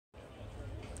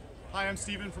Hi, I'm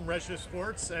Steven from Redshift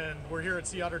Sports, and we're here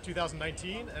at Otter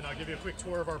 2019, and I'll give you a quick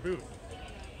tour of our booth.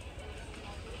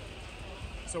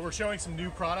 So we're showing some new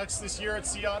products this year at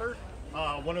Otter.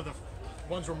 One of the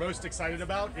ones we're most excited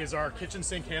about is our kitchen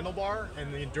sink handlebar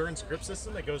and the endurance grip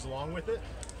system that goes along with it.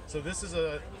 So this is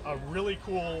a really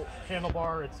cool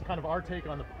handlebar. It's kind of our take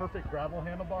on the perfect gravel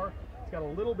handlebar. It's got a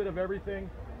little bit of everything.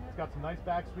 It's got some nice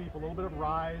back sweep, a little bit of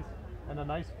rise, and a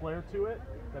nice flare to it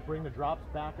that bring the drops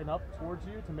back and up towards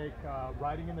you to make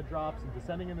riding in the drops and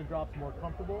descending in the drops more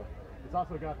comfortable. It's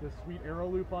also got this sweet aero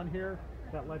loop on here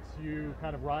that lets you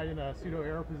kind of ride in a pseudo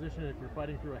aero position if you're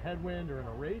fighting through a headwind or in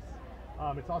a race.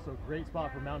 It's also a great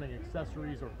spot for mounting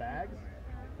accessories or bags.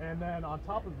 And then on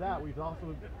top of that, we've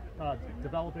also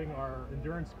developing our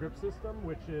endurance grip system,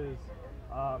 which is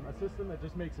a system that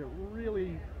just makes it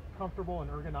really comfortable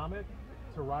and ergonomic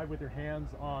to ride with your hands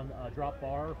on a drop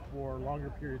bar for longer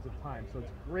periods of time. So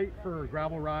it's great for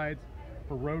gravel rides,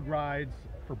 for road rides,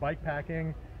 for bike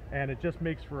packing, and it just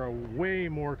makes for a way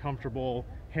more comfortable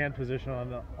hand position on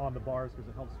the bars because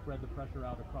it helps spread the pressure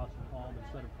out across your palm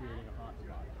instead of creating a hot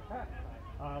spot.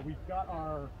 We've got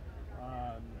our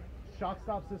shock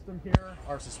stop system here,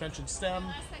 our suspension stem,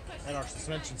 and our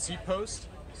suspension seat post.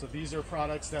 So these are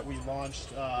products that we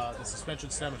launched, the suspension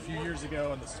stem a few years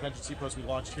ago, and the suspension seat post we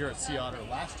launched here at Otter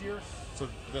last year. So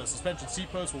the suspension seat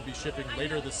post will be shipping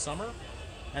later this summer.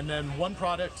 And then one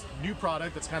product, new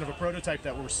product that's kind of a prototype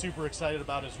that we're super excited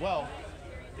about as well,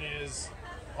 is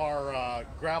our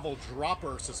gravel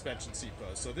dropper suspension seat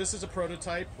post. So this is a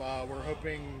prototype. We're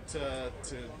hoping to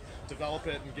develop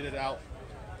it and get it out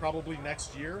probably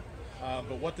next year.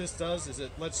 But what this does is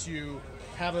it lets you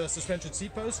have a suspension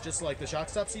seat post just like the shock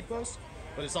stop seat post,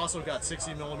 but it's also got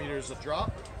 60 millimeters of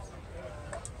drop.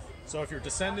 So if you're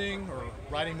descending or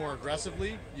riding more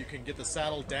aggressively, you can get the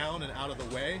saddle down and out of the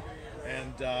way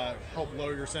and help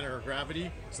lower your center of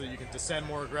gravity so that you can descend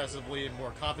more aggressively and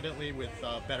more confidently with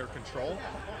better control.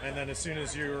 And then as soon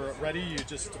as you're ready, you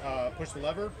just push the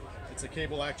lever. It's a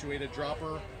cable actuated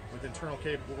dropper with internal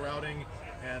cable routing,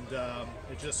 and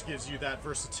it just gives you that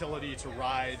versatility to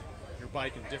ride your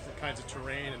bike in different kinds of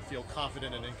terrain and feel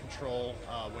confident and in control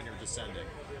when you're descending.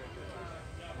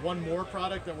 One more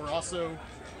product that we're also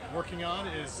working on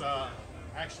is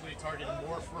actually targeting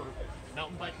more for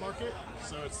mountain bike market.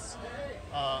 So it's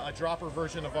a dropper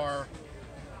version of our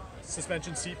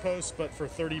suspension seat post, but for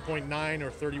 30.9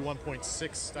 or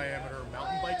 31.6 diameter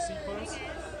mountain bike seat post.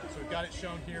 So we've got it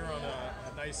shown here on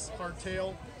a nice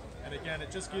hardtail. And again, it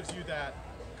just gives you that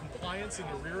compliance in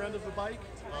the rear end of the bike,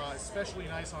 especially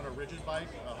nice on a rigid bike,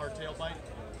 a hardtail bike,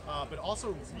 but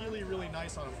also really, really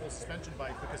nice on a full suspension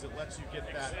bike because it lets you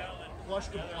get that flush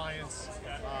compliance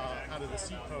out of the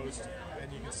seat post,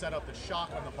 and you can set up the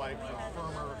shock on the bike for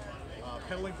firmer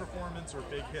pedaling performance or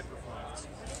big hit performance.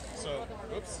 So,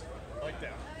 oops, like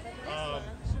that.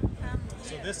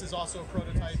 So this is also a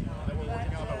prototype that we're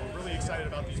working on, but we're really excited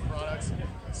about these products.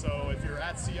 So if you're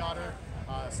at Otter,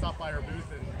 stop by our booth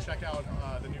and check out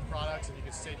the new products, and you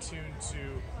can stay tuned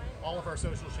to all of our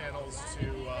social channels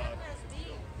to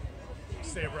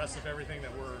stay abreast of everything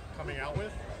that we're coming out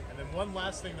with. And then one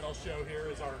last thing that I'll show here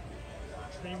is our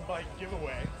Dream Bike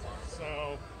giveaway.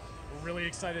 So we're really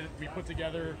excited. We put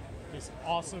together this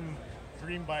awesome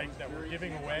Dream Bike that we're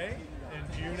giving away in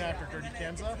June after Dirty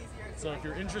Kansas. So if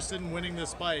you're interested in winning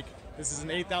this bike, this is an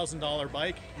 $8,000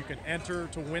 bike. You can enter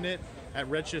to win it at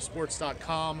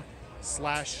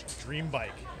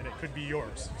redshifsports.com/dreambike, and it could be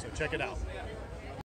yours. So check it out.